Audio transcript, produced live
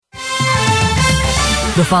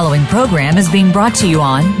The following program is being brought to you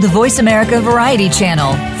on the Voice America Variety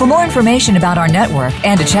Channel. For more information about our network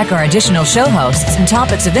and to check our additional show hosts and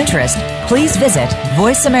topics of interest, please visit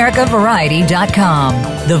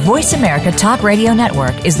voiceamericavariety.com. The Voice America Talk Radio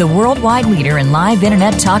Network is the worldwide leader in live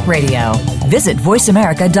Internet talk radio. Visit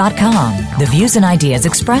voiceamerica.com. The views and ideas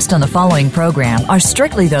expressed on the following program are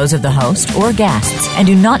strictly those of the host or guests and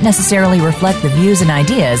do not necessarily reflect the views and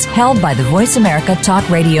ideas held by the Voice America Talk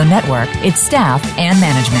Radio Network, its staff, and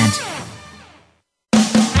management.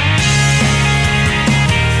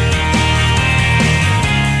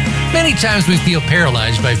 Many times we feel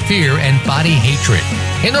paralyzed by fear and body hatred.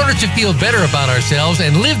 In order to feel better about ourselves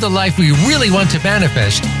and live the life we really want to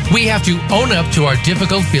manifest, we have to own up to our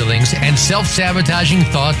difficult feelings and self-sabotaging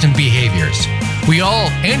thoughts and behaviors. We all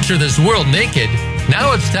enter this world naked.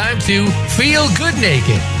 Now it's time to feel good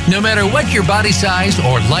naked. No matter what your body size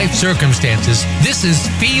or life circumstances, this is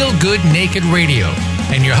Feel Good Naked Radio.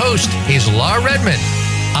 And your host is Laura Redmond.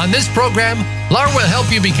 On this program, Laura will help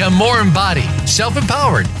you become more embodied,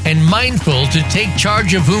 self-empowered, and mindful to take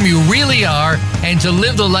charge of whom you really are and to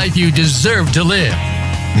live the life you deserve to live.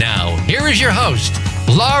 Now, here is your host,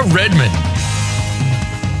 Laura Redmond.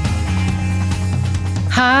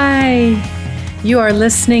 Hi, you are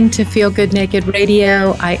listening to Feel Good Naked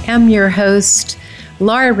Radio. I am your host,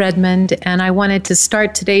 Laura Redmond, and I wanted to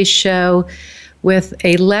start today's show with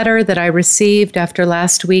a letter that I received after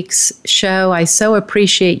last week's show. I so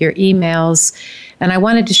appreciate your emails, and I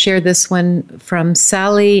wanted to share this one from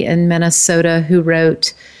Sally in Minnesota, who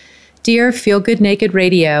wrote, "Dear Feel Good Naked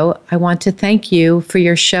Radio, I want to thank you for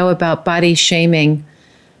your show about body shaming.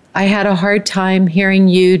 I had a hard time hearing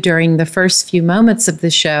you during the first few moments of the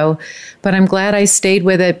show, but I'm glad I stayed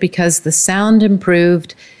with it because the sound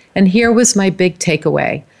improved, and here was my big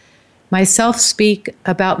takeaway. My self-speak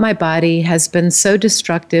about my body has been so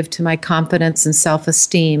destructive to my confidence and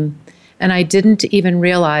self-esteem, and I didn't even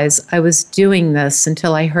realize I was doing this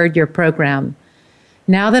until I heard your program.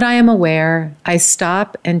 Now that I am aware, I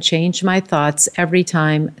stop and change my thoughts every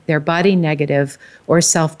time they're body negative or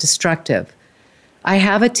self-destructive. I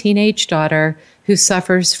have a teenage daughter who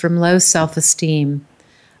suffers from low self-esteem.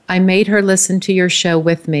 I made her listen to your show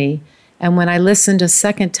with me, and when I listened a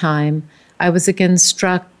second time, I was again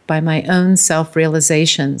struck by my own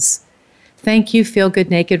self-realizations. Thank you, Feel Good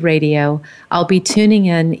Naked Radio. I'll be tuning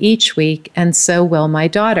in each week, and so will my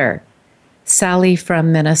daughter." Sally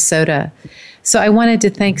from Minnesota. So I wanted to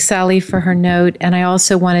thank Sally for her note, and I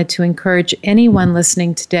also wanted to encourage anyone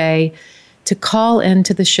listening today to call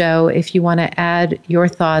into the show if you want to add your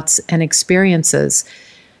thoughts and experiences.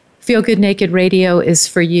 Feel Good Naked Radio is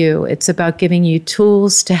for you. It's about giving you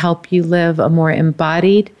tools to help you live a more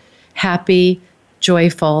embodied, happy,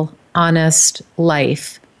 joyful, honest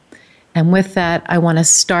life. And with that, I want to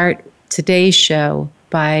start today's show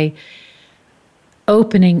by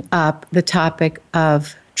opening up the topic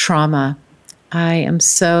of trauma. I am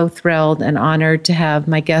so thrilled and honored to have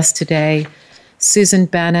my guest today, Susan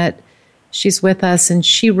Bennett. She's with us, and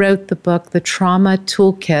she wrote the book, The Trauma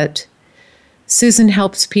Toolkit. Susan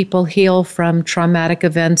helps people heal from traumatic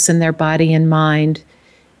events in their body and mind.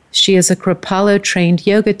 She is a Kripalu-trained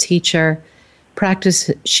yoga teacher.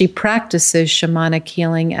 She practices shamanic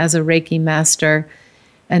healing as a Reiki master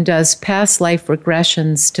and does past life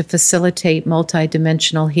regressions to facilitate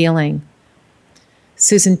multidimensional healing.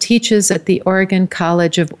 Susan teaches at the Oregon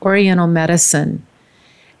College of Oriental Medicine.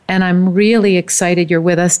 And I'm really excited you're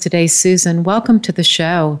with us today, Susan. Welcome to the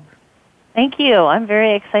show. Thank you. I'm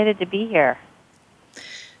very excited to be here.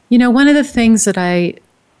 You know, one of the things that I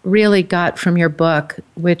really got from your book,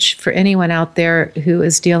 which for anyone out there who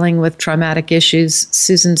is dealing with traumatic issues,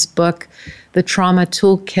 Susan's book, The Trauma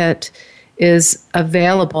Toolkit, is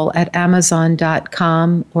available at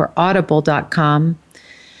Amazon.com or Audible.com.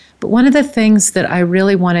 But one of the things that I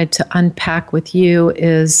really wanted to unpack with you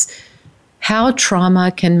is how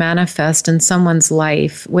trauma can manifest in someone's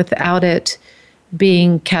life without it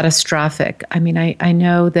being catastrophic. I mean, I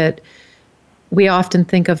know that we often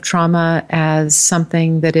think of trauma as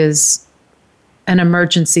something that is an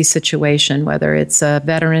emergency situation, whether it's a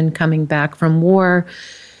veteran coming back from war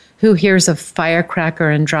who hears a firecracker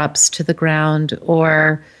and drops to the ground,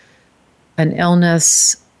 or an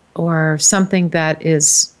illness, or something that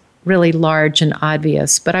is really large and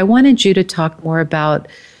obvious. But I wanted you to talk more about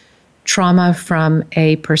trauma from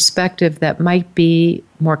a perspective that might be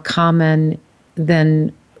more common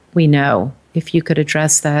than we know. If you could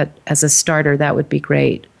address that as a starter, that would be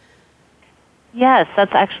great. Yes,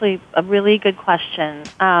 that's actually a really good question.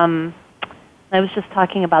 I was just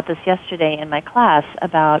talking about this yesterday in my class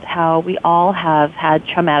about how we all have had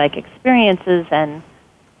traumatic experiences, and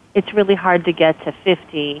it's really hard to get to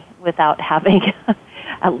 50 without having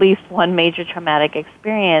at least one major traumatic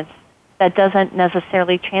experience that doesn't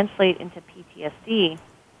necessarily translate into PTSD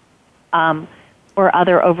or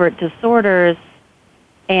other overt disorders.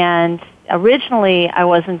 And originally, I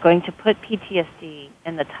wasn't going to put PTSD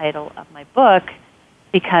in the title of my book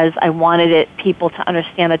because I wanted people to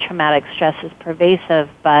understand that traumatic stress is pervasive,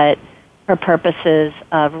 but for purposes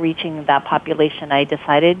of reaching that population, I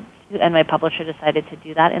decided, and my publisher decided to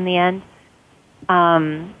do that in the end.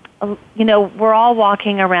 We're all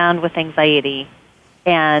walking around with anxiety,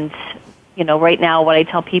 and right now what I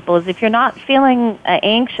tell people is if you're not feeling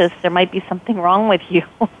anxious, there might be something wrong with you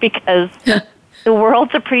because the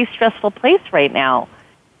world's a pretty stressful place right now,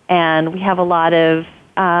 and we have a lot of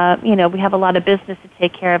business to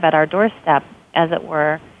take care of at our doorstep, as it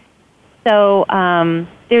were. So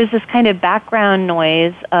there's this kind of background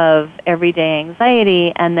noise of everyday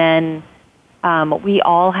anxiety, and then we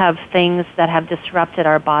all have things that have disrupted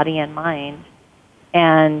our body and mind,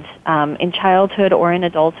 and in childhood or in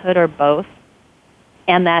adulthood or both,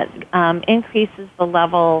 and that increases the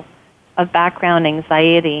level of background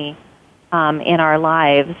anxiety in our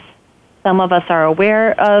lives. Some of us are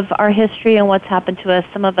aware of our history and what's happened to us.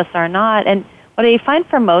 Some of us are not. And what I find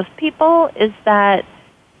for most people is that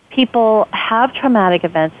people have traumatic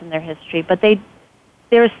events in their history, but they're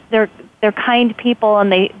kind people,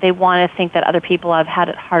 and they want to think that other people have had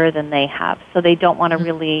it harder than they have. So they don't want to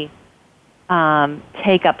really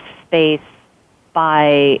take up space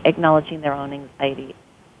by acknowledging their own anxiety.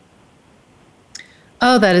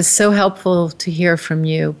 Oh, that is so helpful to hear from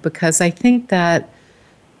you, because I think that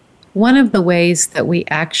one of the ways that we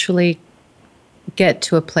actually get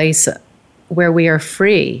to a place where we are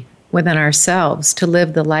free within ourselves to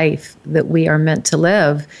live the life that we are meant to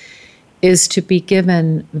live is to be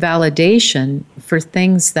given validation for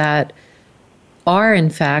things that are, in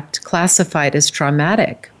fact, classified as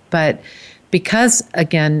traumatic. But because,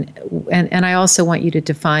 again, and I also want you to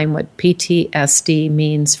define what PTSD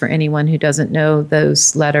means for anyone who doesn't know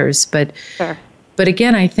those letters. But, sure. But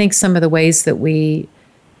again, I think some of the ways that we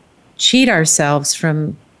cheat ourselves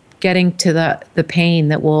from getting to the pain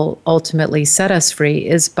that will ultimately set us free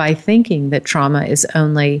is by thinking that trauma is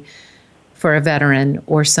only for a veteran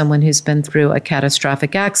or someone who's been through a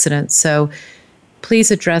catastrophic accident. So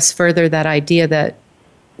please address further that idea that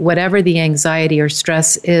whatever the anxiety or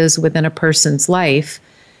stress is within a person's life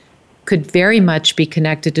could very much be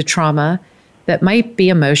connected to trauma that might be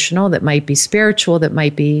emotional, that might be spiritual, that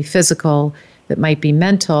might be physical, that might be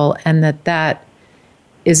mental, and that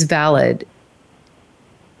is valid.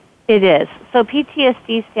 It is. So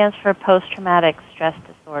PTSD stands for post-traumatic stress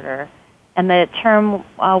disorder, and the term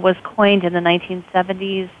was coined in the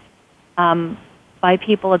 1970s by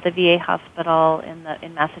people at the VA hospital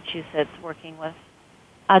in Massachusetts working with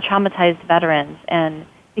traumatized veterans. And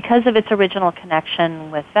because of its original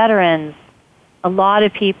connection with veterans, a lot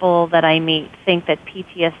of people that I meet think that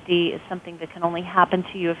PTSD is something that can only happen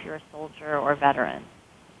to you if you're a soldier or veteran.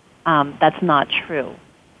 That's not true.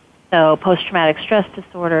 So post-traumatic stress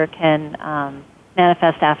disorder can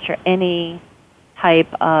manifest after any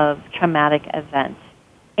type of traumatic event.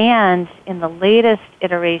 And in the latest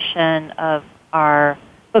iteration of our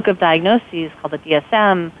book of diagnoses called the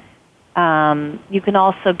DSM, you can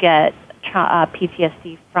also get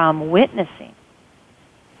PTSD from witnessing.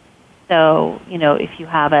 So, if you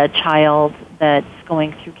have a child that's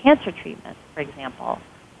going through cancer treatment, for example,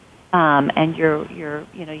 and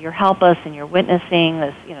you're helpless and you're witnessing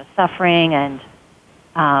this, suffering and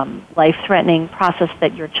life-threatening process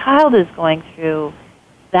that your child is going through,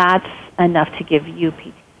 that's enough to give you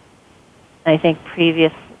PTSD. And I think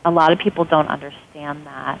a lot of people don't understand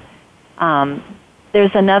that.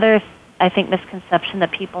 There's another, I think, misconception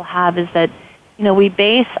that people have is that, we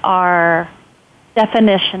base our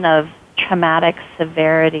definition of traumatic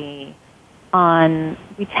severity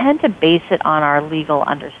we tend to base it on our legal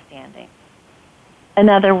understanding. In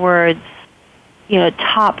other words,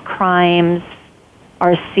 top crimes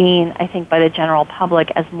are seen, I think, by the general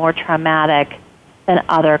public as more traumatic than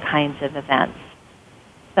other kinds of events.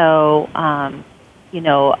 So,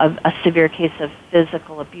 a severe case of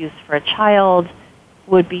physical abuse for a child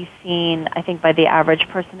would be seen, I think, by the average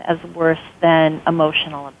person as worse than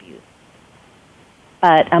emotional abuse.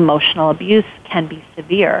 But emotional abuse can be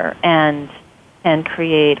severe and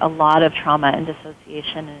create a lot of trauma and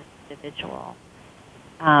dissociation in an individual.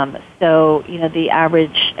 So, the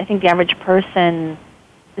average person,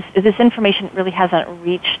 this information really hasn't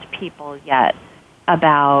reached people yet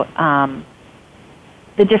about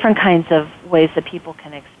the different kinds of ways that people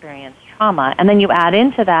can experience trauma. And then you add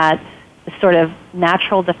into that the sort of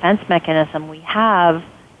natural defense mechanism we have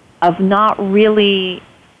not really,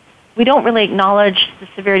 we don't really acknowledge the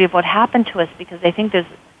severity of what happened to us because I think there's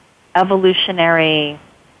evolutionary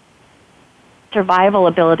survival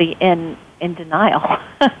ability in denial.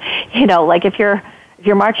 You know, like if you're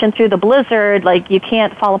marching through the blizzard, like you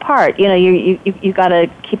can't fall apart. You know, you got to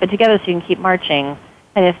keep it together so you can keep marching,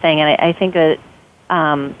 kind of thing. And I think that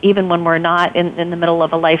even when we're not in the middle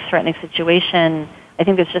of a life-threatening situation, I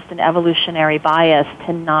think there's just an evolutionary bias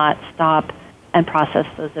to not stop and process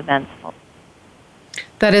those events.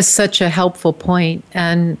 That is such a helpful point.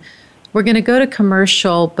 And we're going to go to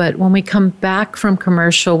commercial, but when we come back from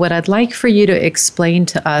commercial, what I'd like for you to explain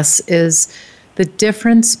to us is the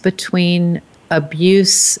difference between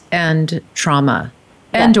abuse and trauma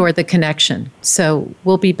and or the connection. So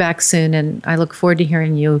we'll be back soon, and I look forward to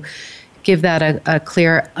hearing you give that a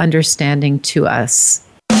clear understanding to us.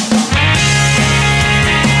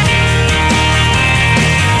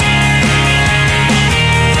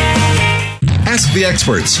 Ask the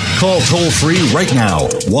experts. Call toll-free right now,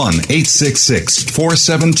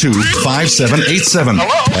 1-866-472-5787.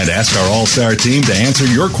 And ask our All-Star team to answer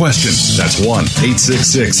your question. That's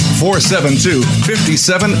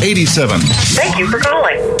 1-866-472-5787. Thank you for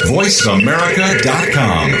calling.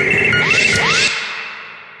 VoiceAmerica.com.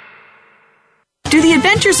 Do the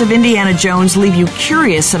adventures of Indiana Jones leave you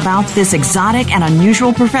curious about this exotic and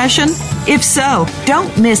unusual profession? If so,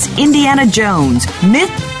 don't miss Indiana Jones,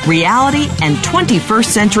 Myth, Reality, and 21st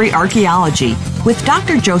Century Archaeology with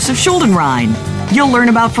Dr. Joseph Schuldenrein. You'll learn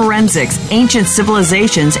about forensics, ancient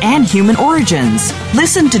civilizations, and human origins.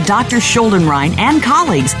 Listen to Dr. Schuldenrein and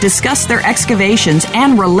colleagues discuss their excavations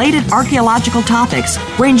and related archaeological topics,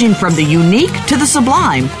 ranging from the unique to the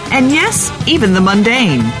sublime, and yes, even the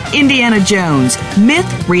mundane. Indiana Jones,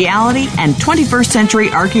 Myth, Reality, and 21st Century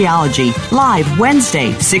Archaeology. Live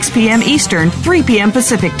Wednesday, 6 p.m. Eastern, 3 p.m.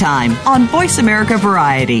 Pacific Time on Voice America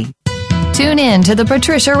Variety. Tune in to The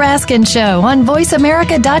Patricia Raskin Show on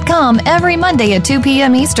VoiceAmerica.com every Monday at 2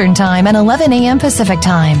 p.m. Eastern Time and 11 a.m. Pacific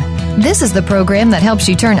Time. This is the program that helps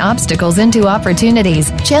you turn obstacles into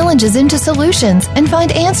opportunities, challenges into solutions, and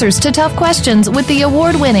find answers to tough questions with the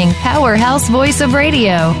award-winning powerhouse voice of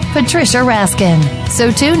radio, Patricia Raskin.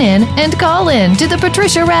 So tune in and call in to The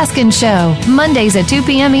Patricia Raskin Show, Mondays at 2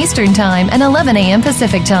 p.m. Eastern Time and 11 a.m.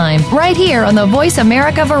 Pacific Time, right here on the Voice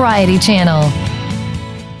America Variety Channel.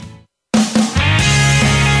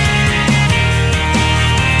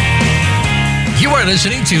 You are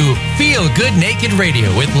listening to Feel Good Naked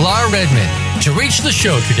Radio with Laura Redmond. To reach the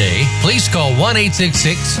show today, please call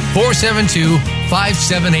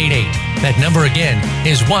 1-866-472-5788. That number again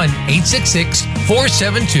is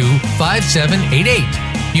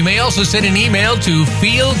 1-866-472-5788. You may also send an email to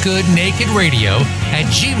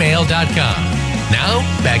feelgoodnakedradio@gmail.com. Now,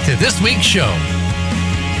 back to this week's show.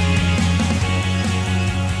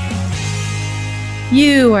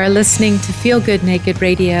 You are listening to Feel Good Naked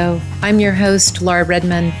Radio. I'm your host, Laura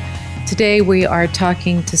Redmond. Today we are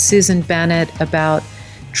talking to Susan Bennett about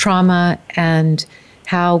trauma and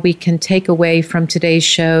how we can take away from today's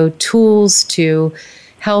show tools to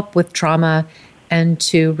help with trauma and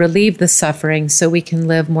to relieve the suffering so we can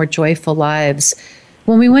live more joyful lives.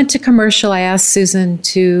 When we went to commercial, I asked Susan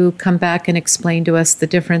to come back and explain to us the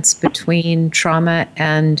difference between trauma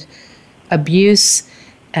and abuse.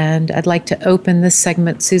 And I'd like to open this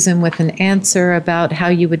segment, Susan, with an answer about how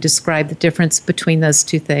you would describe the difference between those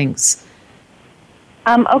two things.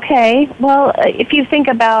 Okay. Well, if you think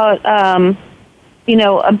about,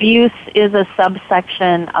 abuse is a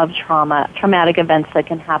subsection of traumatic events that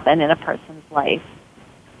can happen in a person's life.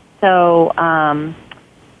 So,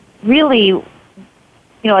 really,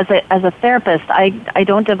 as a therapist, I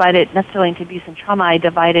don't divide it necessarily into abuse and trauma. I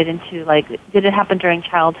divide it into, did it happen during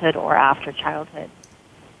childhood or after childhood?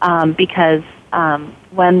 Because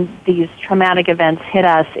when these traumatic events hit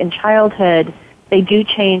us in childhood, they do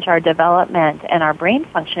change our development and our brain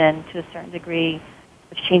function to a certain degree,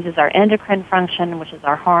 which changes our endocrine function, which is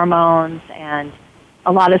our hormones, and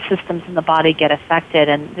a lot of systems in the body get affected.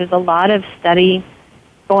 And there's a lot of study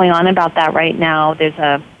going on about that right now. There's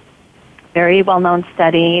a very well-known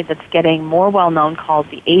study that's getting more well-known called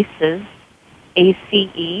the ACEs,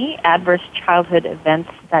 ACE, Adverse Childhood Events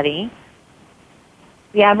Study.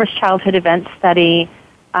 The Adverse Childhood Event Study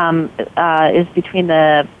is between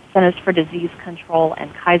the Centers for Disease Control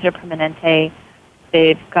and Kaiser Permanente.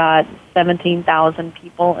 They've got 17,000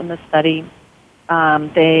 people in the study.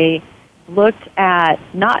 They looked at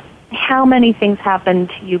not how many things happen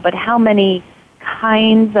to you, but how many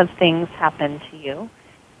kinds of things happen to you.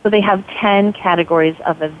 So they have 10 categories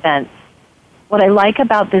of events. What I like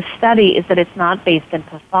about this study is that it's not based in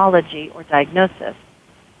pathology or diagnosis.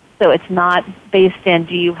 So it's not based in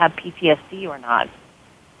do you have PTSD or not,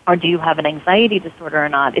 or do you have an anxiety disorder or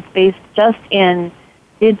not. It's based just in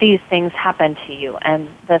did these things happen to you? And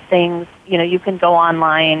the things, you can go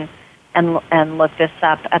online and look this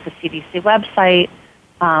up at the CDC website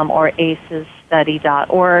or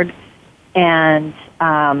acesstudy.org. And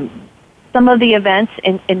some of the events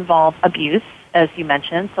involve abuse, as you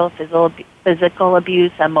mentioned, so physical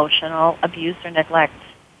abuse, emotional abuse or neglect,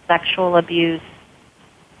 sexual abuse.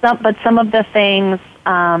 But some of the things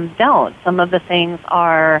don't. Some of the things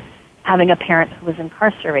are having a parent who was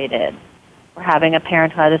incarcerated, or having a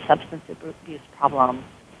parent who had a substance abuse problem,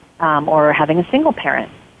 or having a single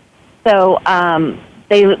parent. So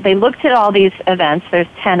they looked at all these events. There's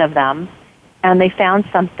 10 of them, and they found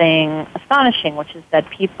something astonishing, which is that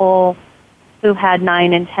people who had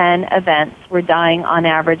 9 and 10 events were dying on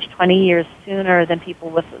average 20 years sooner than people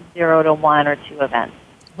with 0 to 1 or 2 events.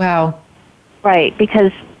 Wow. Right,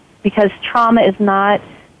 because trauma is not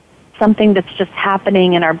something that's just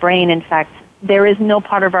happening in our brain. In fact, there is no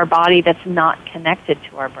part of our body that's not connected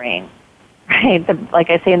to our brain. Right,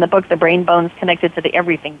 like I say in the book, the brain bone's connected to the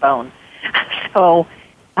everything bone. So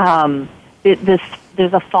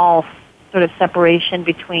there's a false sort of separation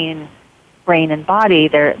between brain and body.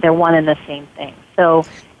 They're one and the same thing. So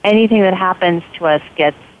anything that happens to us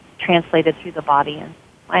gets translated through the body in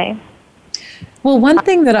some way. Well, one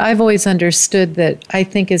thing that I've always understood that I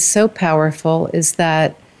think is so powerful is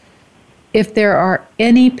that if there are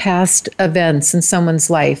any past events in someone's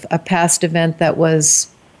life, a past event that was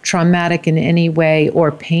traumatic in any way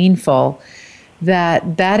or painful,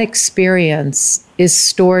 that experience is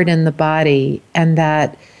stored in the body, and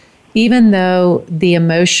that even though the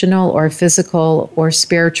emotional or physical or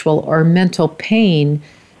spiritual or mental pain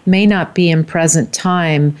may not be in present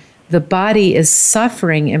time, the body is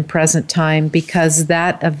suffering in present time because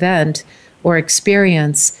that event or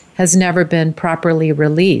experience has never been properly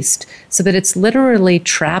released, so that it's literally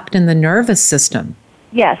trapped in the nervous system.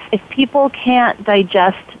 Yes, if people can't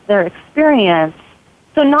digest their experience,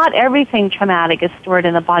 so not everything traumatic is stored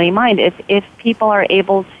in the body-mind. If people are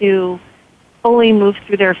able to fully move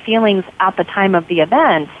through their feelings at the time of the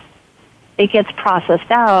event, it gets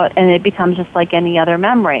processed out and it becomes just like any other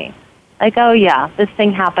memory. Like, oh yeah, this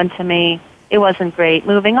thing happened to me, it wasn't great,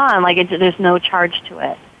 moving on, there's no charge to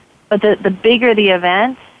it. But the bigger the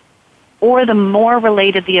event, or the more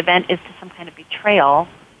related the event is to some kind of betrayal,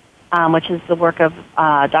 which is the work of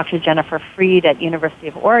Dr. Jennifer Freed at University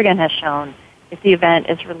of Oregon has shown, if the event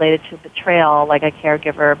is related to betrayal, like a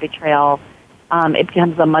caregiver betrayal, it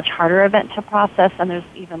becomes a much harder event to process, and there's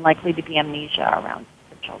even likely to be amnesia around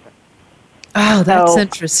the children. Oh, that's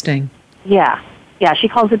interesting. Yeah. Yeah, she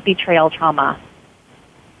calls it betrayal trauma.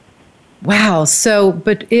 Wow. So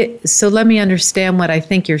let me understand what I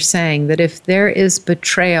think you're saying, that if there is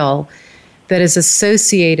betrayal that is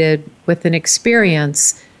associated with an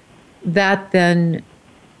experience, that then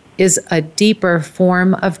is a deeper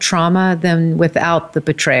form of trauma than without the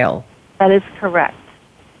betrayal. That is correct.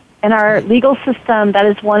 In our legal system, that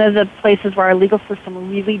is one of the places where our legal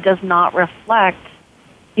system really does not reflect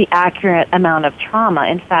the accurate amount of trauma.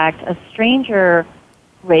 In fact, a stranger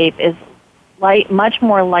rape is much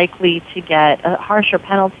more likely to get a harsher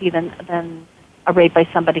penalty than a rape by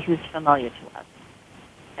somebody who's familiar to us,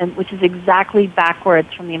 and which is exactly backwards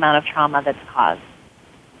from the amount of trauma that's caused.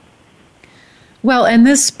 Well, and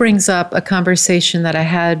this brings up a conversation that I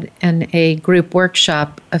had in a group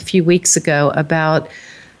workshop a few weeks ago about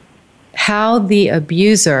how the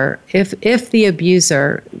abuser, if the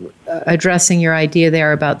abuser, addressing your idea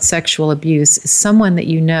there about sexual abuse, is someone that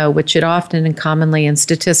you know, which it often and commonly and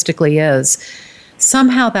statistically is,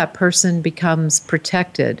 somehow that person becomes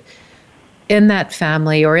protected in that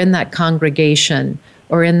family or in that congregation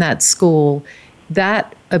or in that school.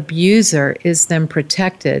 That abuser is then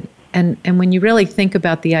protected. And when you really think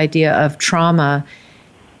about the idea of trauma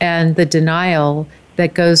and the denial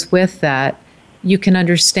that goes with that, you can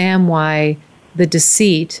understand why the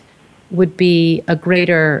deceit would be a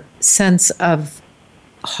greater sense of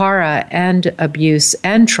horror and abuse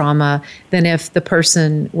and trauma than if the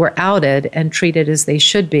person were outed and treated as they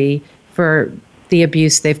should be for the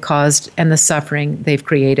abuse they've caused and the suffering they've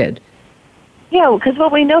created. Yeah, because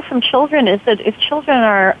what we know from children is that if children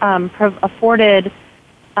are afforded,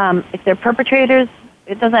 if they're perpetrators,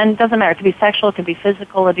 it doesn't matter. It could be sexual, it could be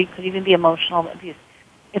physical, it could even be emotional abuse.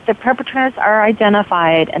 If the perpetrators are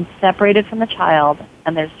identified and separated from the child,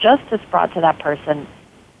 and there's justice brought to that person,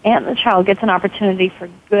 and the child gets an opportunity for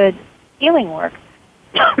good healing work,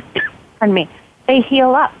 pardon me, they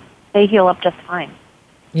heal up. They heal up just fine.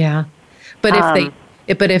 Yeah, but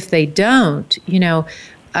if they don't,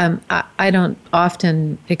 I don't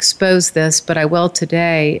often expose this, but I will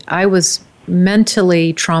today. I was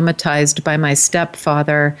mentally traumatized by my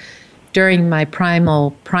stepfather during my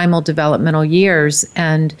primal developmental years,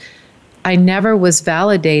 and I never was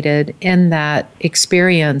validated in that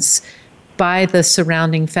experience by the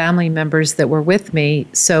surrounding family members that were with me.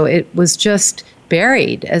 So it was just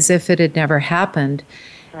buried as if it had never happened.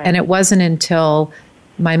 Right. And it wasn't until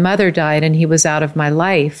my mother died and he was out of my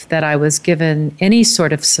life that I was given any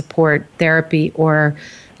sort of support, therapy, or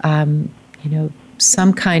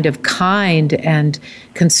some kind of kind and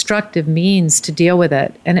constructive means to deal with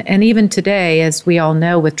it. And even today, as we all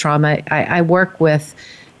know with trauma, I work with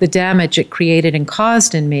the damage it created and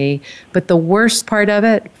caused in me. But the worst part of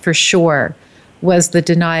it, for sure, was the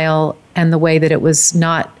denial and the way that it was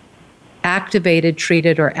not activated,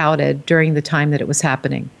 treated, or outed during the time that it was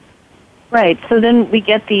happening. Right. So then we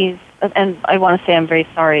get these, and I want to say I'm very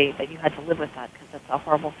sorry that you had to live with that, because that's a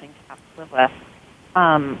horrible thing to have to live with.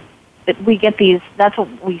 But we get these, that's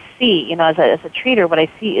what we see, as a treater. What I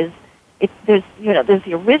see is there's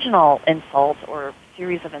the original insult or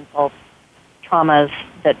series of insults, traumas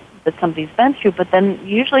that somebody's been through, but then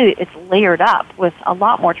usually it's layered up with a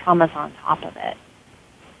lot more traumas on top of it.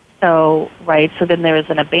 So then there is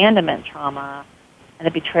an abandonment trauma and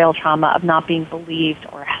a betrayal trauma of not being believed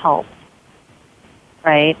or helped.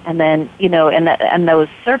 Right? And then, and those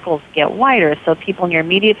circles get wider. So people in your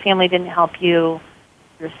immediate family didn't help you.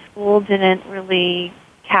 Your school didn't really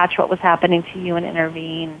catch what was happening to you and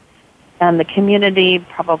intervene. And the community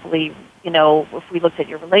probably, if we looked at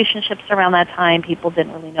your relationships around that time, people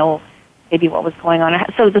didn't really know maybe what was going on.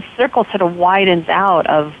 So the circle sort of widens out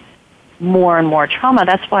of more and more trauma.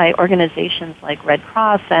 That's why organizations like Red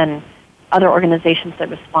Cross and other organizations that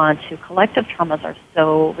respond to collective traumas are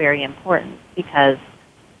so very important, because,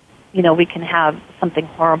 we can have something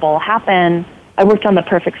horrible happen. I worked on The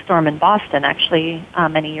Perfect Storm in Boston, actually,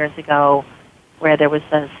 many years ago, where there was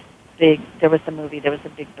a big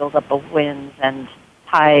buildup of winds and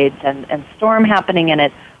tides and storm happening, and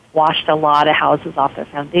it washed a lot of houses off their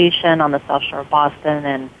foundation on the South Shore of Boston,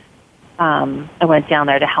 and I went down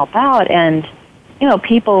there to help out, and,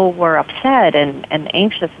 people were upset and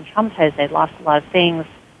anxious and traumatized. They'd lost a lot of things,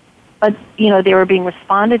 but, they were being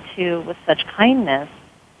responded to with such kindness.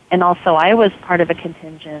 And also I was part of a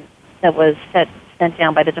contingent that was sent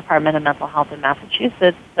down by the Department of Mental Health in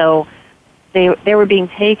Massachusetts, so they were being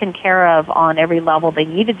taken care of on every level they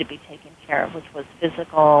needed to be taken care of, which was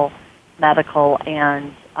physical, medical,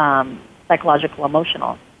 and psychological,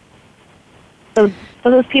 emotional. So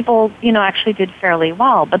those people, actually did fairly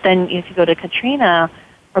well. But then if you go to Katrina,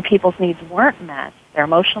 where people's needs weren't met, their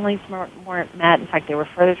emotional needs weren't met. In fact, they were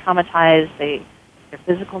further traumatized. Their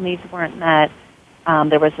physical needs weren't met.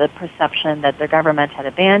 There was a perception that their government had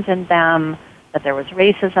abandoned them, that there was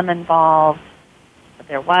racism involved. But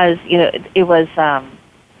there was, it was,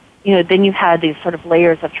 then you had these sort of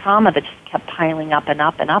layers of trauma that just kept piling up and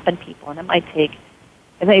up and up in people, and it might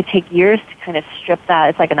take years to kind of strip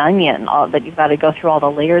that. It's like an onion that you've got to go through all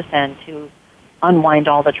the layers then to unwind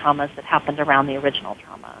all the traumas that happened around the original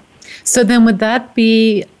trauma. So then would that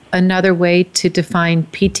be another way to define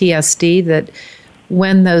PTSD, that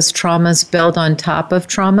when those traumas build on top of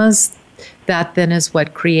traumas, that then is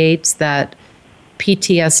what creates that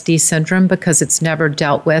PTSD syndrome, because it's never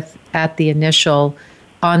dealt with at the initial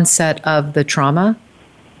onset of the trauma?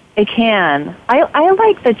 It can. I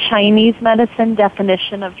like the Chinese medicine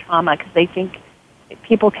definition of trauma, because they think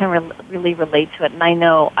people can really relate to it, and I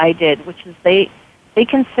know I did, which is they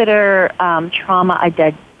consider trauma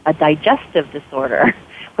a digestive disorder,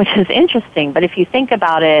 which is interesting. But if you think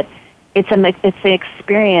about it, it's an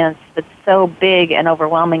experience that's so big and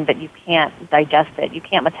overwhelming that you can't digest it, you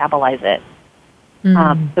can't metabolize it.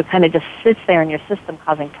 So it kind of just sits there in your system,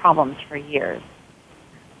 causing problems for years.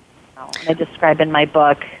 And I describe in my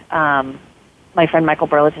book, my friend Michael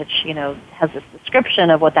Berletich, has this description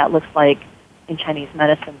of what that looks like in Chinese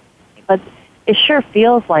medicine. But it sure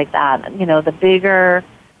feels like that. The bigger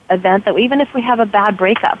event that even if we have a bad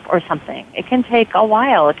breakup or something, it can take a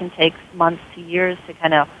while. It can take months to years to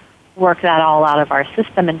kind of work that all out of our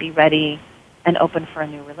system and be ready and open for a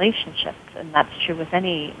new relationship. And that's true with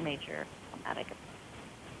any major traumatic event.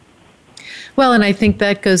 Well, and I think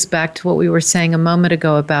that goes back to what we were saying a moment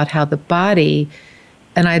ago about how the body,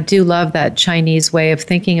 and I do love that Chinese way of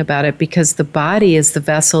thinking about it, because the body is the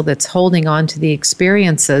vessel that's holding on to the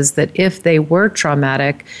experiences that if they were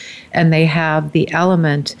traumatic and they have the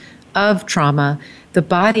element of trauma, the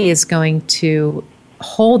body is going to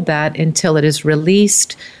hold that until it is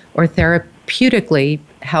released or therapeutically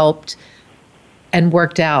helped and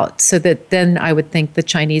worked out, so that then I would think the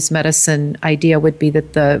Chinese medicine idea would be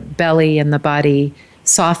that the belly and the body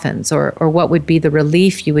softens, or what would be the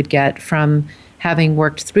relief you would get from having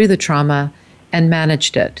worked through the trauma and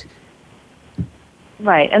managed it.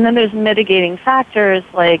 Right, and then there's mitigating factors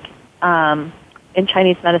like in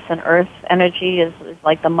Chinese medicine, earth energy is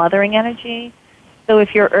like the mothering energy. So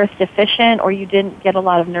if you're earth deficient or you didn't get a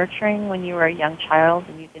lot of nurturing when you were a young child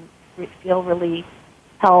and you didn't feel really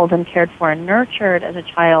held and cared for and nurtured as a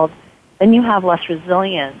child, then you have less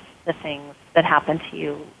resilience to things that happen to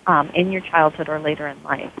you in your childhood or later in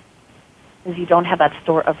life, because you don't have that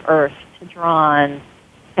store of earth to draw on,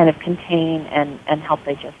 kind of contain and help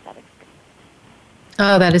digest that experience.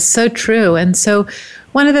 Oh, that is so true. And so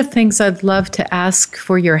one of the things I'd love to ask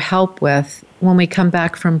for your help with when we come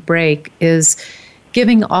back from break is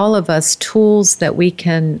giving all of us tools that we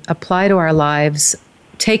can apply to our lives,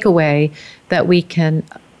 take away, that we can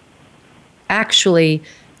actually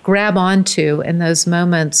grab onto in those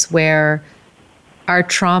moments where our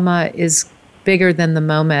trauma is bigger than the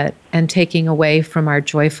moment and taking away from our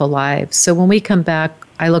joyful lives. So when we come back,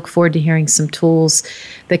 I look forward to hearing some tools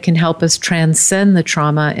that can help us transcend the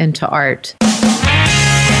trauma into art.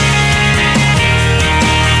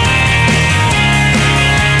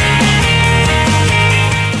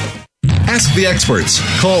 Ask the experts.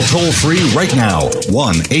 Call toll free right now.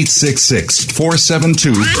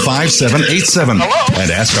 1-866-472-5787.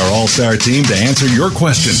 And ask our All-Star team to answer your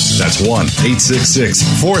question. That's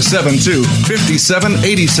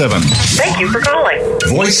 1-866-472-5787. Thank you for calling.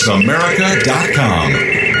 VoiceAmerica.com.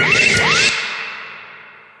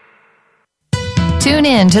 Tune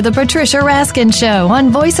in to The Patricia Raskin Show on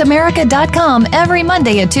VoiceAmerica.com every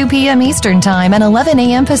Monday at 2 p.m. Eastern Time and 11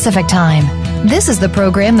 a.m. Pacific Time. This is the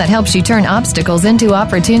program that helps you turn obstacles into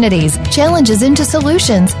opportunities, challenges into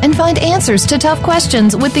solutions, and find answers to tough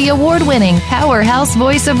questions with the award-winning powerhouse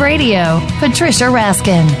voice of radio, Patricia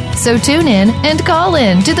Raskin. So tune in and call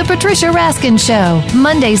in to The Patricia Raskin Show,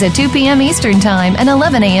 Mondays at 2 p.m. Eastern Time and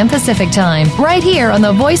 11 a.m. Pacific Time, right here on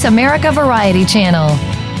the Voice America Variety Channel.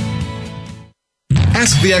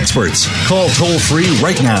 Ask the experts. Call toll free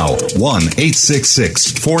right now.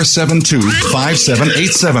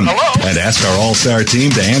 1-866-472-5787. And ask our All-Star team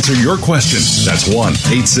to answer your question. That's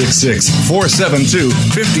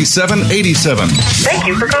 1-866-472-5787. Thank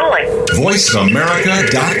you for calling.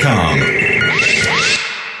 VoiceAmerica.com.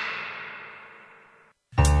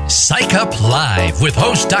 Psych Up Live with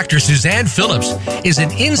host Dr. Suzanne Phillips is an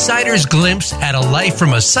insider's glimpse at a life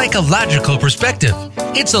from a psychological perspective.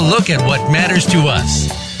 It's a look at what matters to us.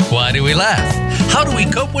 Why do we laugh? How do we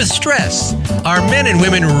cope with stress? Are men and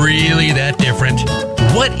women really that different?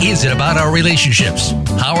 What is it about our relationships?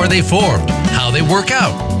 How are they formed? How they work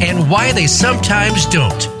out? And why they sometimes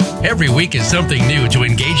don't? Every week is something new to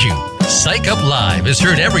engage you. Psych Up Live is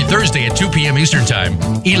heard every Thursday at 2 p.m. Eastern Time,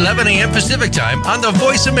 11 a.m. Pacific Time on the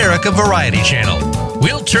Voice America Variety Channel.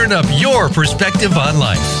 We'll turn up your perspective on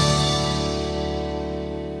life.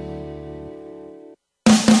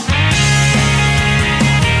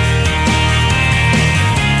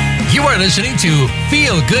 You are listening to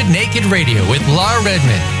Feel Good Naked Radio with Laura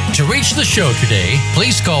Redmond. To reach the show today,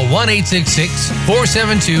 please call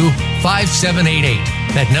 1-866-472-5788.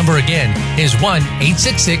 That number again is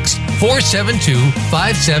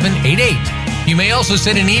 1-866-472-5788. You may also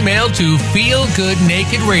send an email to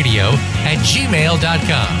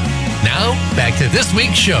feelgoodnakedradio@gmail.com. Now, back to this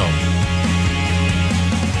week's show.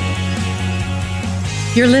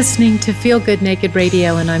 You're listening to Feel Good Naked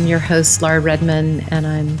Radio, and I'm your host, Laura Redmond, and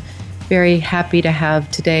I'm very happy to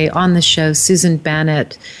have today on the show Susan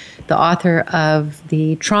Bannett, the author of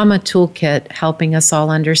the Trauma Toolkit, helping us all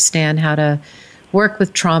understand how to work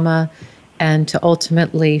with trauma and to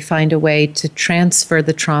ultimately find a way to transfer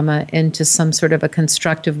the trauma into some sort of a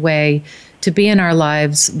constructive way to be in our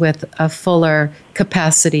lives with a fuller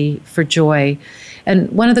capacity for joy.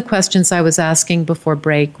 And one of the questions I was asking before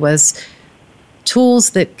break was tools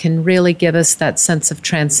that can really give us that sense of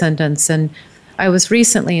transcendence. And I was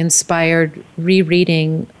recently inspired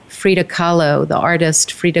rereading Frida Kahlo, the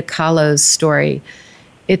artist Frida Kahlo's story.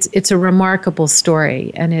 It's a remarkable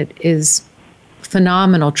story, and it is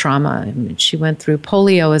phenomenal trauma. I mean, she went through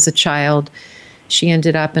polio as a child. She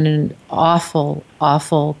ended up in an awful,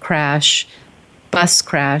 awful bus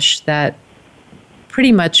crash that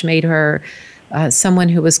pretty much made her someone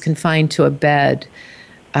who was confined to a bed.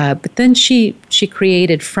 But then she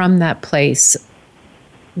created from that place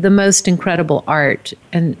the most incredible art.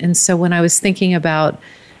 And so when I was thinking about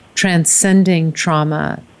transcending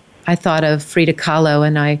trauma, I thought of Frida Kahlo,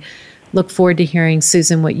 and I look forward to hearing,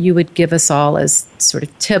 Susan, what you would give us all as sort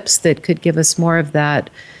of tips that could give us more of that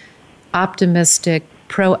optimistic,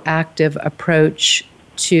 proactive approach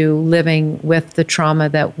to living with the trauma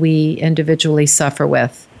that we individually suffer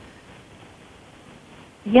with?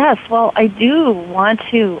 Yes, well, I do want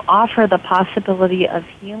to offer the possibility of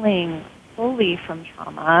healing fully from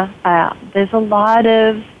trauma. There's a lot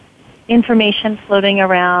of information floating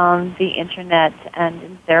around the internet and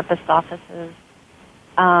in therapist offices.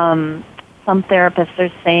 Some therapists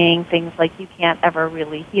are saying things like you can't ever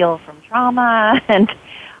really heal from trauma, and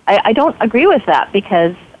I don't agree with that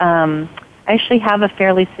because I actually have a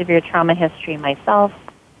fairly severe trauma history myself,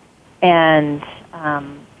 and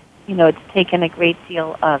it's taken a great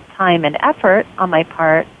deal of time and effort on my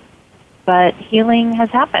part, but healing has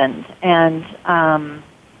happened. And,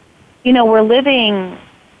 we're living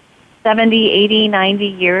 70, 80, 90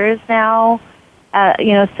 years now.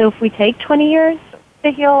 So if we take 20 years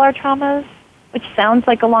to heal our traumas, which sounds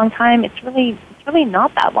like a long time, it's really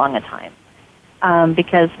not that long a time.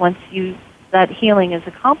 Because once that healing is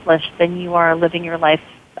accomplished, then you are living your life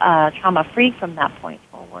trauma-free from that point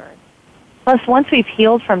forward. Plus, once we've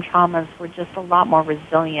healed from traumas, we're just a lot more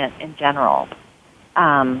resilient in general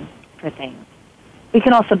for things. We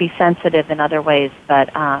can also be sensitive in other ways, but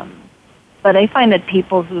I find that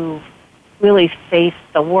people who really face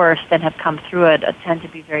the worst and have come through it tend to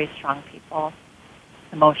be very strong people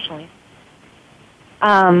emotionally.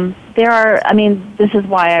 This is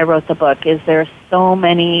why I wrote the book, is there are so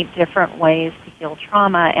many different ways to heal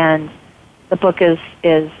trauma, and the book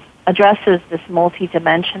addresses this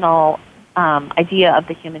multidimensional idea of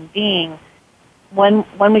the human being. When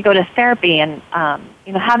we go to therapy, and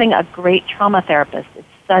having a great trauma therapist is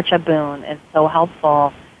such a boon. It's so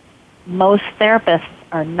helpful. Most therapists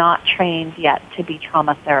are not trained yet to be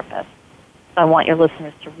trauma therapists. So I want your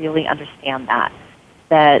listeners to really understand that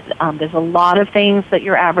there's a lot of things that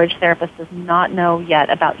your average therapist does not know yet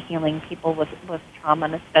about healing people with trauma,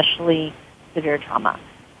 and especially severe trauma.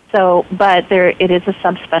 So, but it is a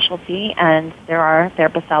subspecialty, and there are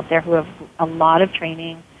therapists out there who have a lot of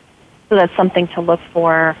training. So that's something to look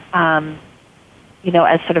for,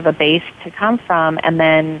 as sort of a base to come from. And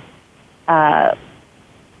then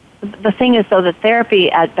the thing is, though, that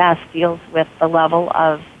therapy at best deals with the level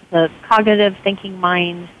of the cognitive thinking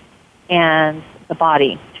mind and the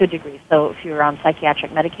body to a degree. So if you're on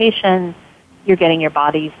psychiatric medication, you're getting your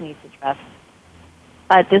body's needs addressed.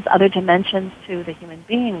 But there's other dimensions to the human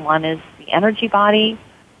being. One is the energy body,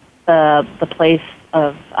 the place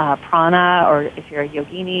of prana, or if you're a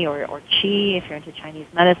yogini, or chi, if you're into Chinese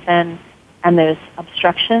medicine. And there's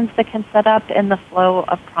obstructions that can set up in the flow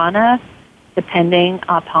of prana, depending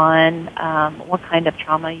upon what kind of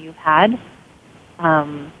trauma you've had.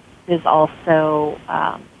 There's also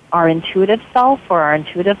our intuitive self, or our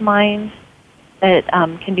intuitive mind, that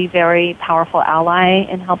can be very powerful ally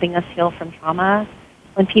in helping us heal from trauma.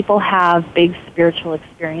 When people have big spiritual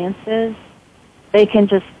experiences, they can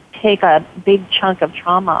just take a big chunk of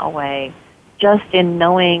trauma away just in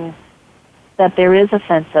knowing that there is a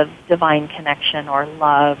sense of divine connection or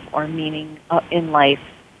love or meaning in life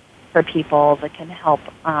for people that can help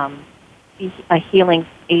be a healing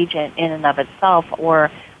agent in and of itself.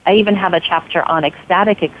 Or I even have a chapter on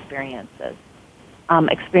ecstatic experiences,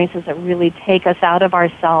 experiences that really take us out of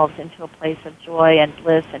ourselves into a place of joy and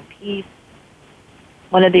bliss and peace.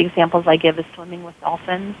 One of the examples I give is swimming with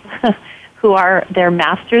dolphins, they're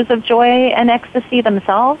masters of joy and ecstasy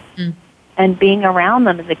themselves, and being around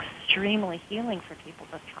them is extremely healing for people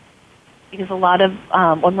with trauma. Because a lot of,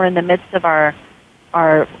 when we're in the midst of our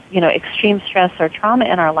extreme stress or trauma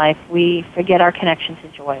in our life, we forget our connection to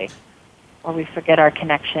joy, or we forget our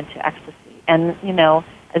connection to ecstasy. And,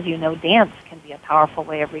 as you know, dance can be a powerful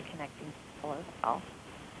way of reconnecting people as well.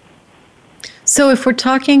 So if we're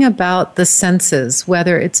talking about the senses,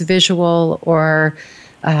 whether it's visual or,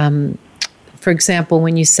 for example,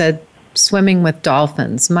 when you said swimming with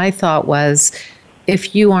dolphins, my thought was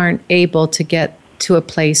if you aren't able to get to a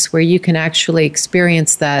place where you can actually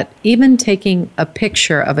experience that, even taking a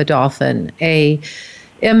picture of a dolphin, a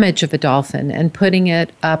image of a dolphin, and putting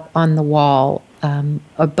it up on the wall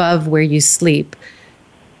above where you sleep.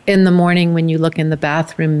 In the morning when you look in the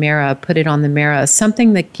bathroom mirror, put it on the mirror,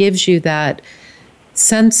 something that gives you that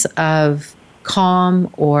sense of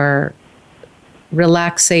calm or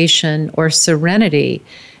relaxation or serenity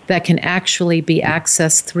that can actually be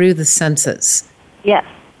accessed through the senses. Yes,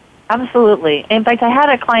 absolutely. In fact, I had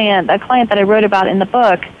a client that I wrote about in the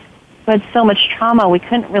book who had so much trauma we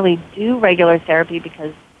couldn't really do regular therapy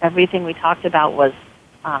because everything we talked about was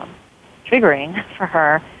triggering for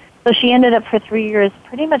her. So she ended up for 3 years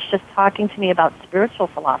pretty much just talking to me about spiritual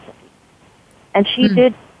philosophy. And she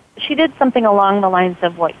did she did something along the lines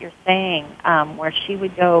of what you're saying, where she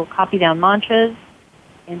would go copy down mantras,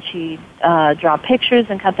 and she'd draw pictures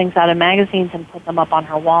and cut things out of magazines and put them up on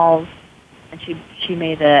her walls. And she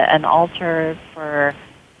made an altar for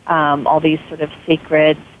all these sort of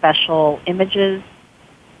sacred, special images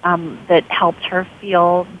that helped her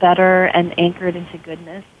feel better and anchored into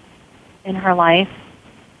goodness in her life.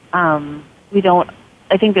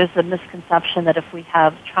 I think there's a misconception that if we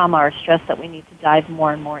have trauma or stress that we need to dive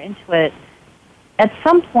more and more into it. At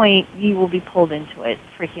some point, you will be pulled into it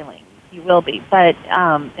for healing. You will be. But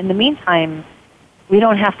in the meantime, we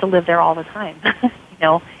don't have to live there all the time.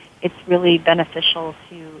 It's really beneficial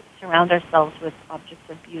to surround ourselves with objects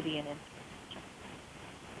of beauty and inspiration.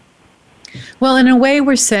 Well, in a way,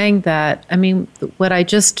 we're saying that. I mean, what I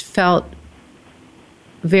just felt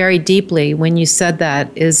very deeply when you said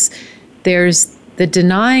that is there's the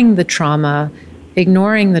denying the trauma,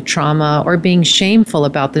 ignoring the trauma, or being shameful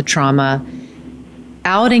about the trauma.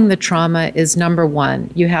 Outing the trauma is number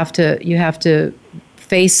one. You have to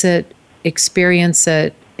face it, experience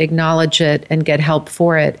it, acknowledge it, and get help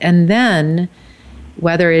for it. And then,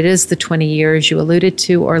 whether it is the 20 years you alluded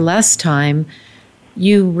to or less time,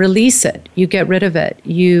 you release it. You get rid of it.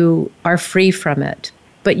 You are free from it.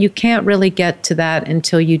 But you can't really get to that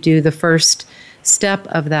until you do the first step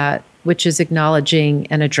of that, which is acknowledging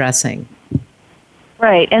and addressing.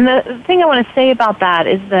 Right. And the thing I want to say about that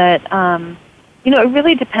is that, it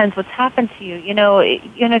really depends what's happened to you.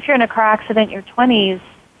 If you're in a car accident in your 20s,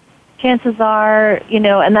 chances are,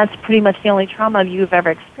 and that's pretty much the only trauma you've ever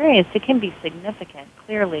experienced, it can be significant,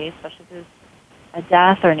 clearly, especially if there's a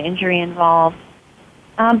death or an injury involved.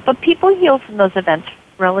 But people heal from those events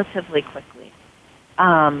relatively quickly.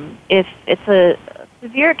 If it's a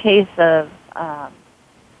severe case of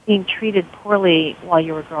being treated poorly while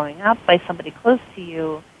you were growing up by somebody close to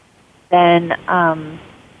you, then a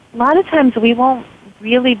lot of times we won't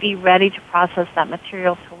really be ready to process that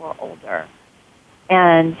material till we're older.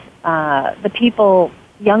 And the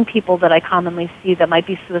young people that I commonly see that might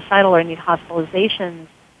be suicidal or need hospitalizations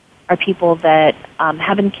are people that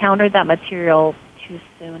have encountered that material too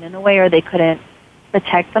soon in a way, or they couldn't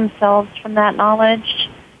protect themselves from that knowledge.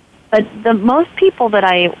 But the most people that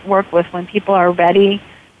I work with, when people are ready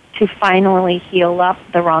to finally heal up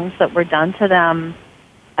the wrongs that were done to them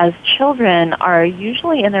as children, are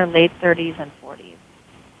usually in their late 30s and 40s,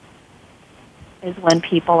 is when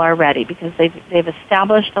people are ready, because they've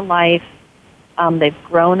established a life, they've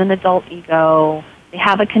grown an adult ego, they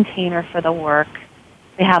have a container for the work,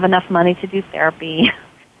 they have enough money to do therapy,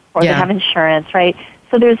 or they have insurance, right?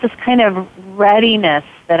 So there's this kind of readiness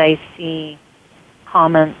that I see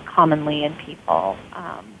commonly in people.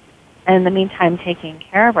 And in the meantime, taking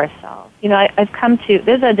care of ourselves. I've come to,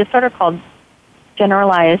 there's a disorder called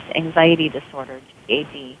generalized anxiety disorder,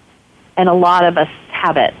 GAD, and a lot of us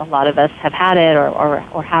have it. A lot of us have had it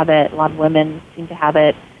or have it. A lot of women seem to have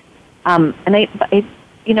it. And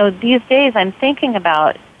these days I'm thinking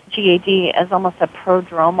about GAD as almost a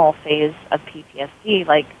prodromal phase of PTSD,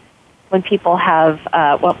 like when people have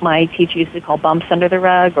what my teacher used to call bumps under the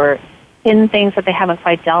rug or hidden things that they haven't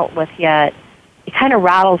quite dealt with yet. It kind of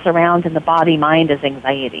rattles around in the body-mind as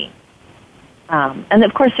anxiety. And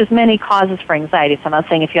of course, there's many causes for anxiety. So I'm not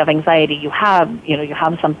saying if you have anxiety, you have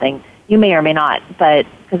something. You may or may not, but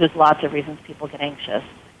because there's lots of reasons people get anxious.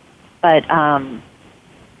 But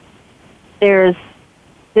there's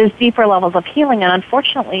deeper levels of healing, and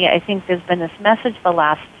unfortunately, I think there's been this message the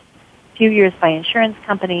last few years by insurance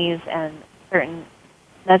companies and certain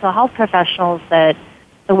mental health professionals that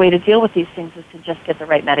the way to deal with these things is to just get the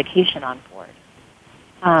right medication on board.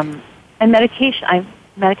 And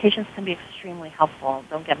medications can be extremely helpful.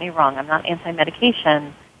 Don't get me wrong. I'm not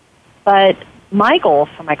anti-medication. But my goal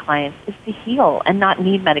for my clients is to heal and not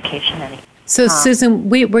need medication anymore. So, Susan,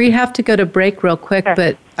 we have to go to break real quick, Sure.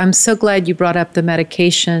 But I'm so glad you brought up the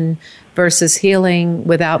medication versus healing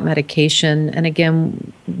without medication. And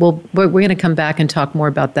again, we're going to come back and talk more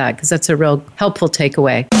about that because that's a real helpful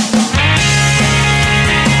takeaway.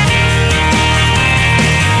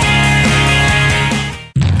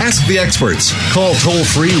 Ask the experts. Call toll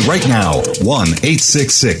free right now,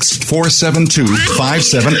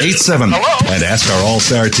 1-866-472-5787. And ask our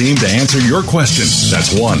All-Star team to answer your question.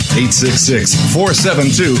 That's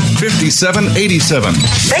 1-866-472-5787.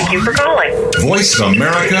 Thank you for calling.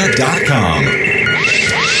 VoiceAmerica.com.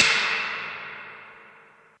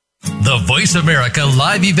 The Voice America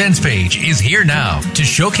Live Events page is here now to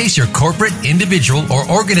showcase your corporate, individual, or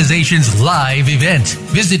organization's live event.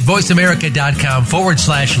 Visit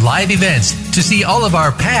voiceamerica.com/live events to see all of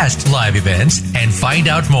our past live events and find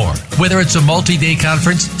out more. Whether it's a multi-day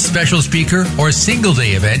conference, special speaker, or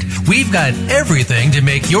single-day event, we've got everything to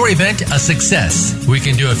make your event a success. We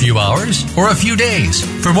can do a few hours or a few days.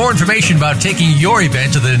 For more information about taking your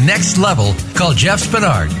event to the next level, call Jeff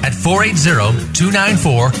Spinard at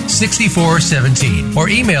 480-294-6417 or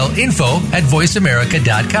email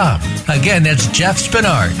info@voiceamerica.com. Again, that's Jeff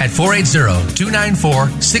Spinard at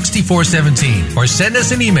 480-294-6417 or send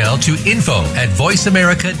us an email to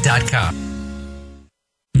info@voiceamerica.com.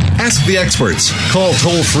 Ask the experts. Call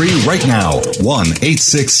toll free right now.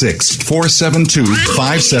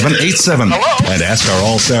 1-866-472-5787. And ask our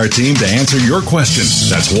All-Star team to answer your question.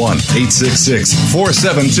 That's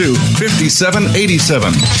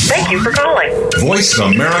 1-866-472-5787. Thank you for calling.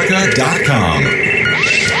 VoiceAmerica.com.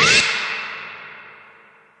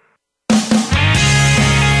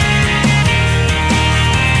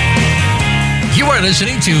 You are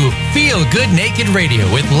listening to Feel Good Naked Radio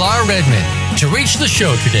with Laura Redmond. To reach the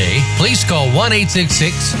show today, please call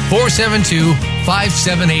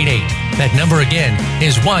 1-866-472-5788. That number again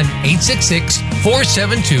is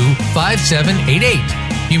 1-866-472-5788.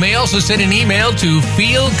 You may also send an email to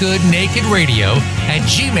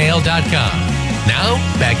feelgoodnakedradio@gmail.com. Now,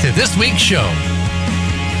 back to this week's show.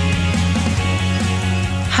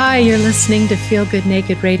 Hi, you're listening to Feel Good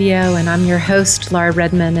Naked Radio, and I'm your host, Laura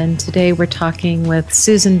Redmond, and today we're talking with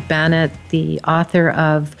Susan Bannett, the author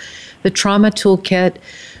of The Trauma Toolkit.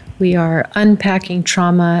 We are unpacking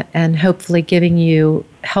trauma and hopefully giving you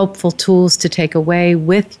helpful tools to take away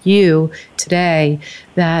with you today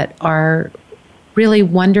that are really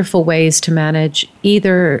wonderful ways to manage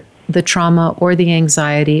either the trauma or the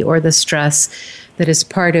anxiety or the stress that is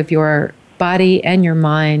part of your body and your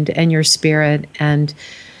mind and your spirit. And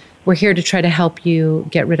we're here to try to help you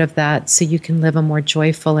get rid of that so you can live a more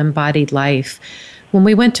joyful, embodied life. When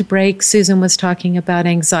we went to break, Susan was talking about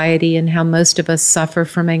anxiety and how most of us suffer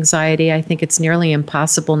from anxiety. I think it's nearly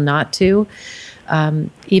impossible not to.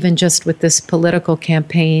 Even just with this political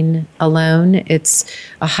campaign alone, it's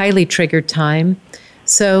a highly triggered time.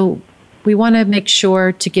 So we want to make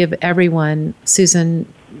sure to give everyone, Susan,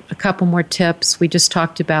 a couple more tips. We just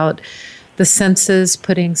talked about the senses,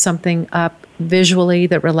 putting something up visually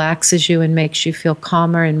that relaxes you and makes you feel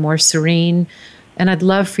calmer and more serene. And I'd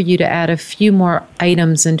love for you to add a few more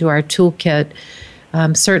items into our toolkit,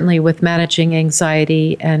 certainly with managing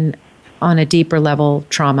anxiety and on a deeper level,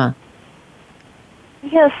 trauma.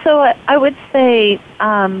 Yeah, so I would say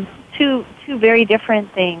two very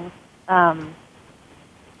different things.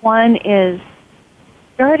 One is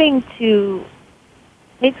starting to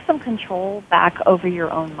take some control back over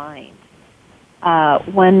your own mind.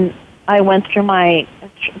 When I went through my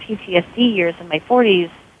PTSD years in my 40s,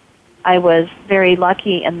 I was very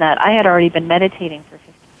lucky in that I had already been meditating for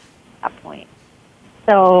 15 years at that point.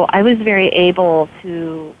 So I was very able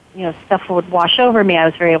to, stuff would wash over me. I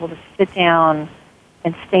was very able to sit down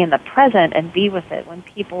and stay in the present and be with it. When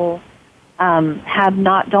people don't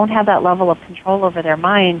have that level of control over their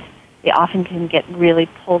mind, they often can get really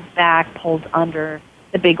pulled back, pulled under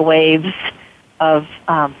the big waves of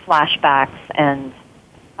flashbacks and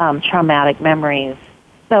traumatic memories.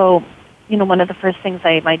 So, one of the first things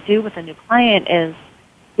I might do with a new client is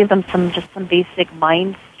give them some basic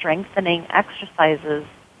mind strengthening exercises.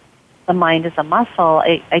 The mind is a muscle.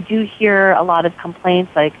 I do hear a lot of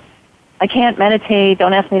complaints like, I can't meditate,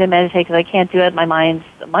 don't ask me to meditate because I can't do it, my mind's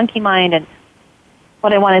a monkey mind. And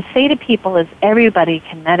what I want to say to people is everybody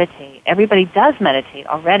can meditate. Everybody does meditate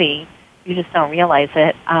already. You just don't realize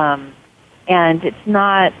it. And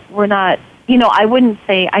I wouldn't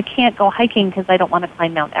say I can't go hiking because I don't want to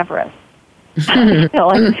climb Mount Everest.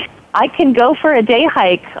 I can go for a day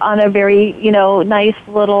hike on a very, nice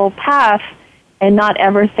little path and not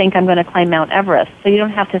ever think I'm going to climb Mount Everest. So you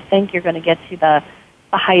don't have to think you're going to get to the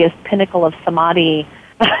highest pinnacle of samadhi,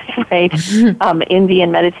 right?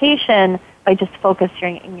 Indian meditation by just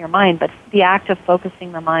focusing your mind. But the act of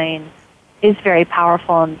focusing the mind is very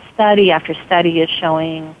powerful, and study after study is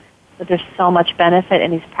showing that there's so much benefit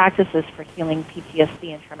in these practices for healing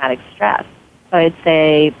PTSD and traumatic stress. So I'd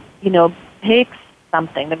say, pick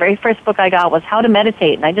something. The very first book I got was How to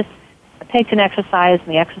Meditate, and I picked an exercise, and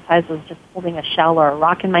the exercise was just holding a shell or a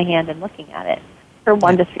rock in my hand and looking at it for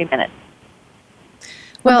 1 to 3 minutes.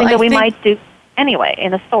 Well, Something that we might do anyway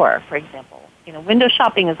in a store, for example. Window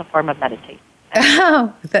shopping is a form of meditation.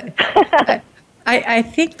 I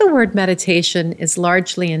think the word meditation is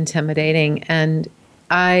largely intimidating, and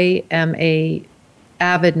I am a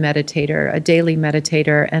avid meditator, a daily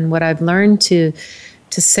meditator, and what I've learned to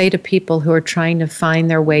say to people who are trying to find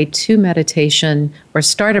their way to meditation or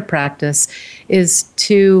start a practice is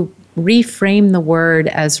to reframe the word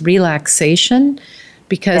as relaxation,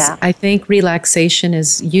 because I think relaxation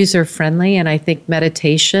is user-friendly and I think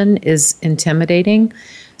meditation is intimidating.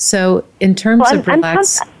 So in terms of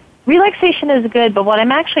relaxation is good, but what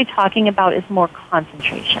I'm actually talking about is more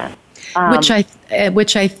concentration. Which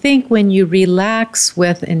I think when you relax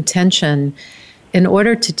with intention, in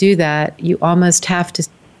order to do that, you almost have to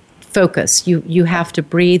focus. You have to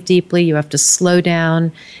breathe deeply, you have to slow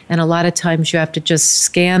down, and a lot of times you have to just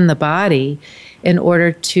scan the body in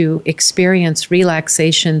order to experience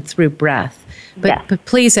relaxation through breath. But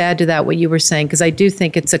please add to that what you were saying, because I do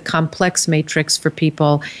think it's a complex matrix for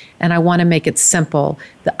people, and I want to make it simple.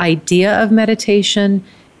 The idea of meditation,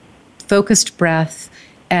 focused breath,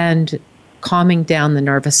 and calming down the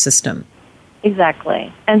nervous system.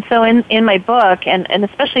 Exactly. And so in my book, and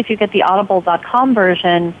especially if you get the audible.com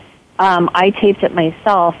version, I taped it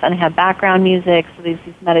myself, and I have background music, so there's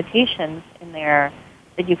these meditations in there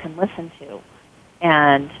that you can listen to.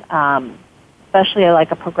 And especially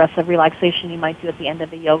like a progressive relaxation you might do at the end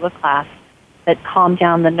of a yoga class that calm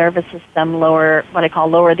down the nervous system, lower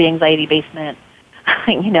the anxiety basement.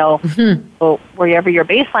 So wherever your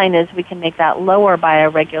baseline is, we can make that lower by a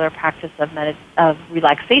regular practice of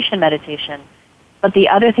relaxation meditation. But the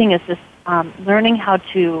other thing is just learning how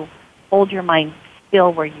to hold your mind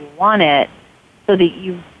still where you want it, so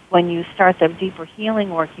that when you start the deeper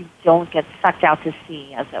healing work, you don't get sucked out to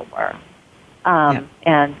sea, as it were.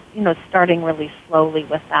 And, starting really slowly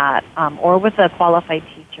with that, or with a qualified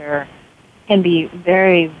teacher, can be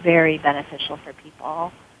very, very beneficial for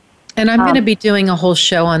people. And I'm going to be doing a whole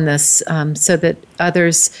show on this so that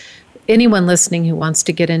anyone listening who wants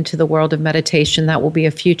to get into the world of meditation, that will be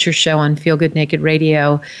a future show on Feel Good Naked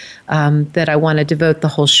Radio that I want to devote the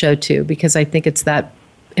whole show to, because I think it's that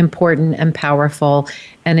important and powerful.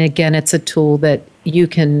 And again, it's a tool that you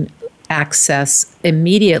can access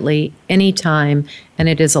immediately, anytime, and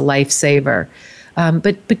it is a lifesaver.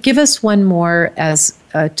 But give us one more as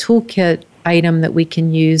a toolkit item that we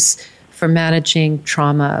can use for managing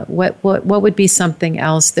trauma. What would be something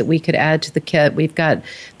else that we could add to the kit? We've got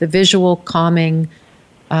the visual calming,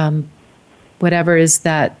 whatever is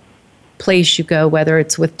that place you go, whether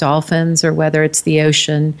it's with dolphins or whether it's the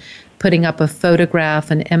ocean, putting up a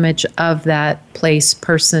photograph, an image of that place,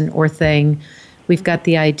 person, or thing. We've got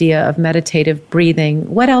the idea of meditative breathing.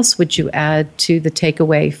 What else would you add to the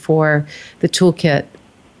takeaway for the toolkit?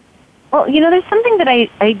 Well, there's something that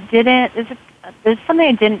I didn't, there's something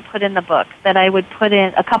I didn't put in the book that I would put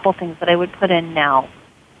in, a couple things that I would put in now.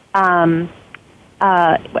 And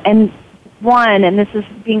one, and this is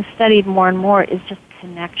being studied more and more, is just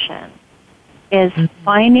connection, is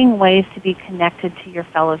finding ways to be connected to your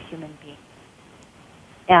fellow human beings.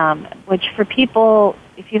 Which for people,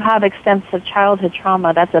 if you have extensive childhood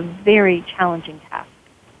trauma, that's a very challenging task,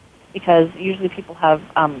 because usually people have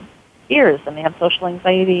fears, and they have social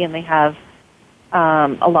anxiety, and they have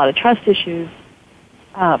a lot of trust issues.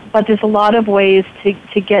 But there's a lot of ways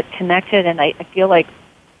to get connected, and I feel like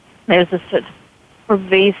there's this sort of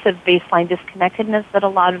pervasive baseline disconnectedness that a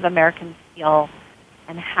lot of Americans feel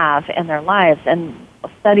and have in their lives. And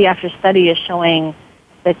study after study is showing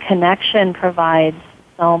that connection provides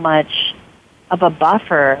so much of a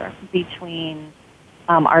buffer between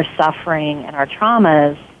our suffering and our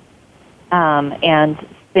traumas, and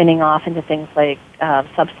spinning off into things like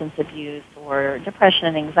substance abuse or depression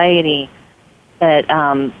and anxiety, that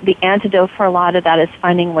the antidote for a lot of that is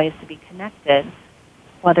finding ways to be connected,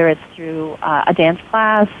 whether it's through a dance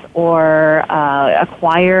class or a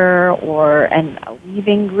choir or a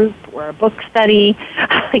weaving group or a book study.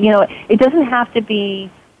 It doesn't have to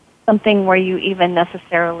be something where you even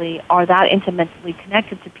necessarily are that intimately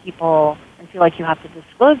connected to people and feel like you have to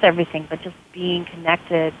disclose everything, but just being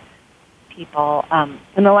connected to people.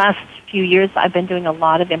 In the last few years, I've been doing a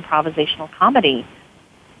lot of improvisational comedy,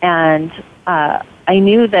 and I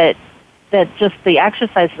knew that just the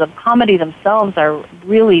exercises of comedy themselves are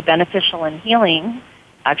really beneficial and healing,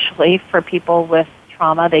 actually, for people with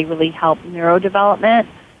trauma. They really help neurodevelopment.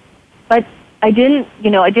 But I didn't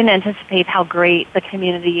anticipate how great the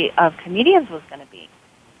community of comedians was going to be.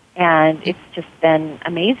 And it's just been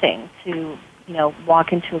amazing to,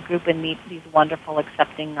 walk into a group and meet these wonderful,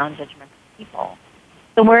 accepting, non-judgmental people.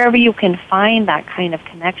 So wherever you can find that kind of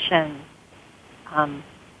connection,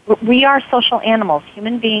 we are social animals,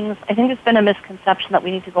 human beings. I think it's been a misconception that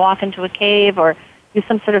we need to go off into a cave or do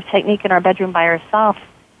some sort of technique in our bedroom by ourselves.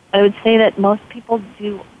 I would say that most people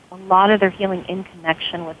do a lot of their healing in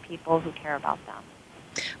connection with people who care about them.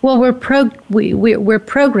 Well, we're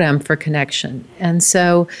programmed for connection, and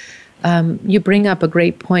so you bring up a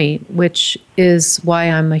great point, which is why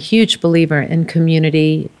I'm a huge believer in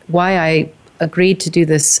community. Why I agreed to do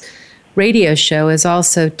this radio show is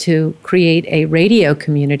also to create a radio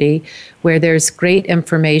community where there's great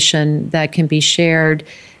information that can be shared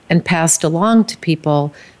and passed along to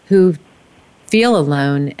people who feel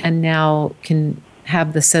alone and now can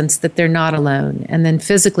have the sense that they're not alone. And then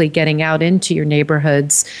physically getting out into your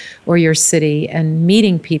neighborhoods or your city and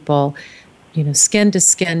meeting people, skin to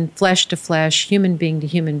skin, flesh to flesh, human being to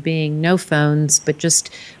human being, no phones, but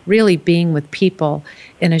just really being with people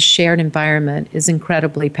in a shared environment is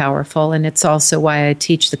incredibly powerful. And it's also why I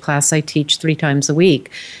teach the class I teach 3 times a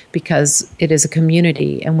week, because it is a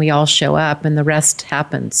community and we all show up and the rest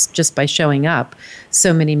happens just by showing up.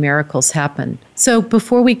 So many miracles happen. So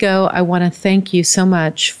before we go, I want to thank you so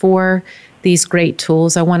much for these great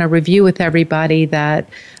tools. I want to review with everybody that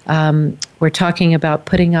we're talking about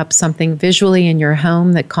putting up something visually in your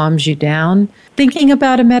home that calms you down, thinking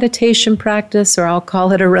about a meditation practice, or I'll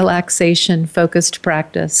call it a relaxation focused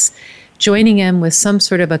practice, joining in with some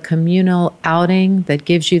sort of a communal outing that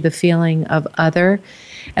gives you the feeling of other.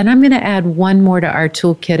 And I'm going to add one more to our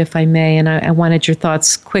toolkit, if I may, and I wanted your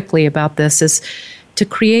thoughts quickly about this, is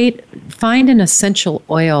to find an essential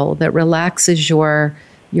oil that relaxes your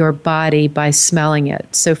body by smelling it.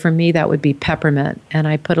 So for me, that would be peppermint. And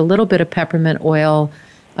I put a little bit of peppermint oil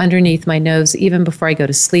underneath my nose even before I go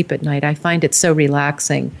to sleep at night. I find it so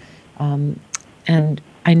relaxing. And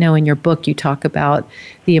I know in your book you talk about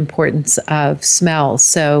the importance of smell.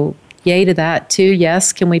 So yay to that too.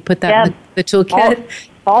 Yes, can we put that in the toolkit?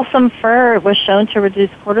 Balsam fir was shown to reduce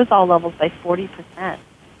cortisol levels by 40%.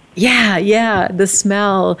 Yeah. The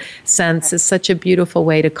smell sense is such a beautiful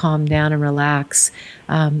way to calm down and relax.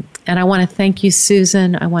 And I want to thank you,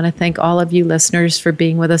 Susan. I want to thank all of you listeners for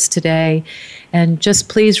being with us today. And just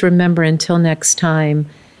please remember, until next time,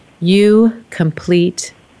 you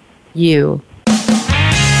complete you.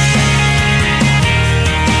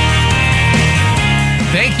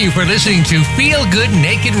 Thank you for listening to Feel Good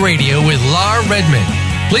Naked Radio with Laura Redmond.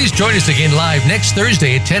 Please join us again live next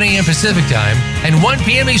Thursday at 10 a.m. Pacific Time and 1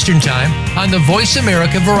 p.m. Eastern Time on the Voice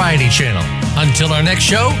America Variety Channel. Until our next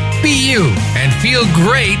show, be you and feel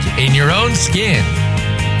great in your own skin.